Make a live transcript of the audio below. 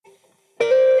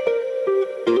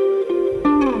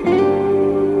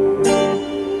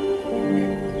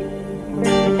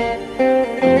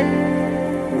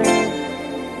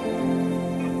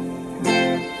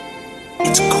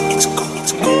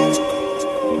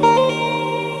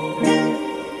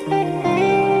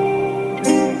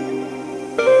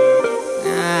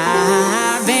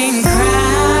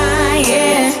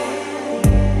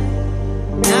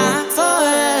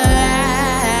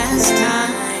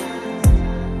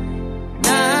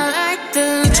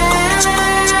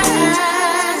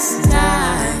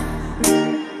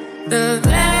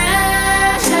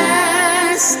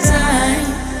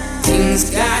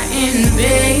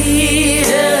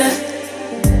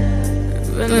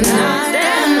but not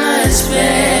that much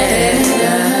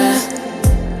better.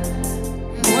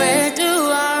 Where do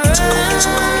I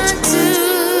run to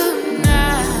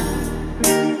now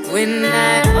when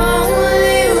I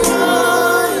only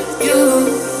want you?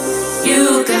 You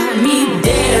got me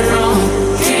dead wrong.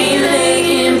 Can't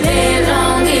lay in bed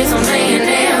long if I'm laying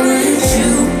there with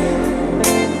you.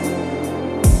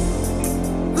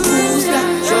 Who's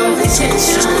got your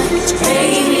attention?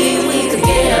 Baby, we could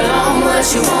get along. What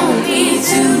you want me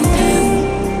to do?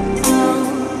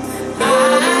 I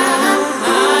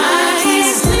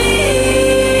can't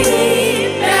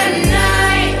sleep at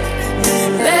night.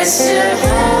 That's your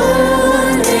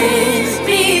holding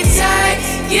me tight.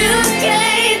 You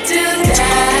can't do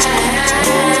that.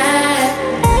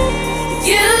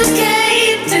 You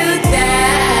can't do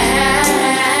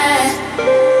that.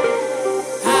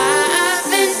 I've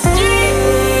been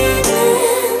dreaming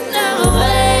of a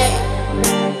way,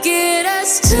 get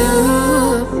us to a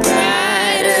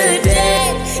brighter day.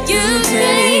 You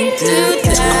can't do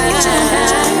that.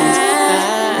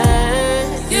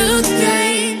 You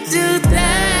can't do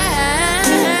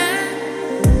that.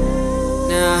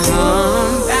 Now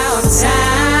I'm about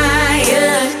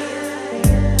tired,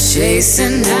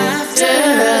 chasing after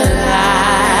a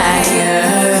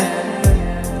liar.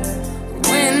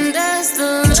 When does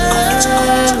the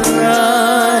love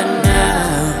run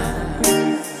out?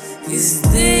 Is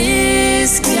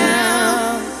this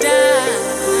countdown?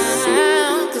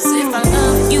 'Cause if I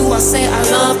love you, I'll say I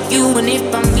love you. And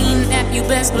if I mean that, you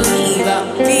best believe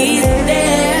I'll be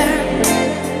there.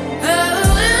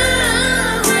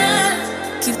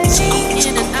 Keep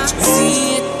cheating and I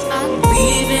see it. I'm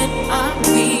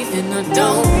leaving, I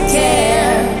don't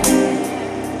care.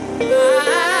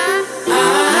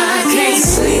 I can't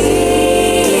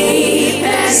sleep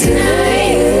at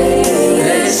night.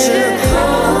 But you're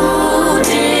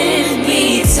holding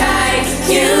me tight.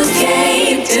 You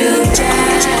can't do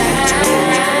that.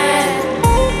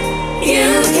 You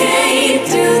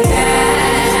can't do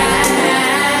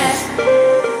that.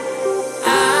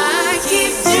 I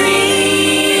keep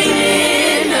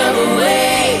dreaming of a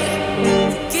way,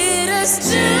 get us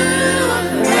to a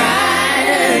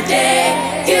brighter day.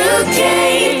 You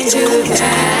can't do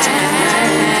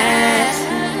that.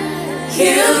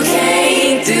 You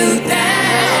can't do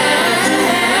that.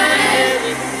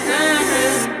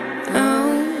 Oh,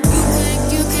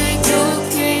 you can't.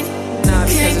 Nah,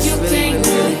 because it's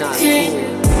really not cool.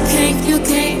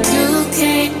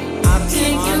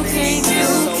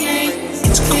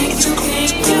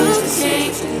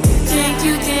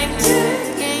 You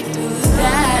can't do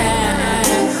that.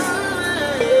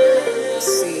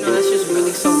 No, that's just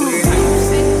really so weird how you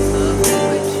say love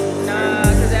language. Nah,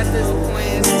 because at this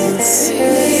point, It's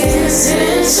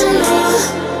intentional.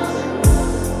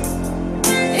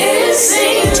 It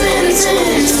seems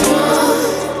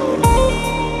intentional.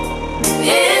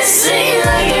 It seems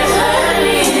like you hurt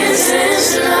me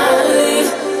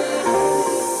intentionally.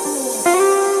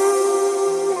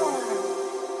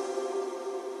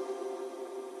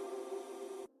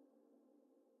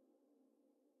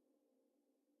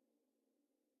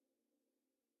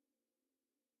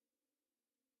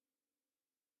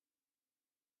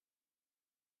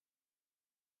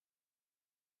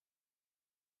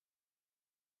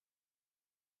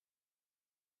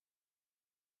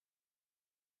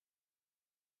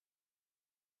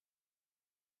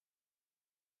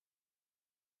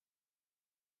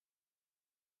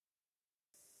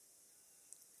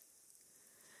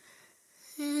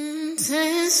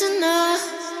 Intentional.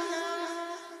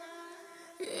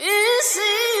 It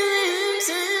seems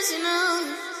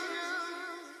intentional.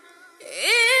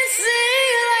 It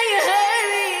seems like you hurt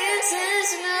me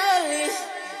intentionally.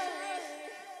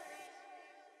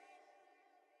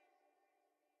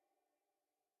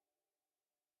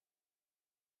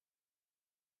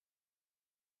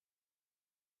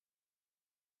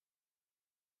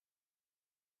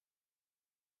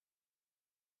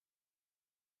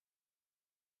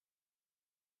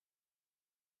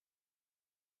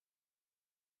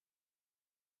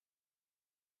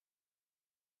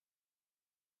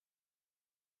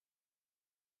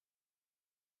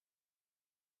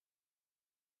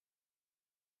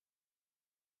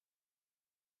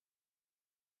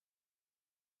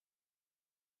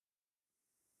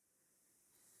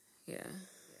 Yeah.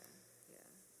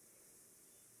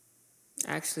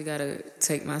 I actually gotta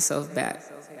take myself back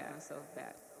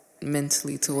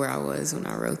mentally to where I was when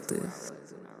I wrote this.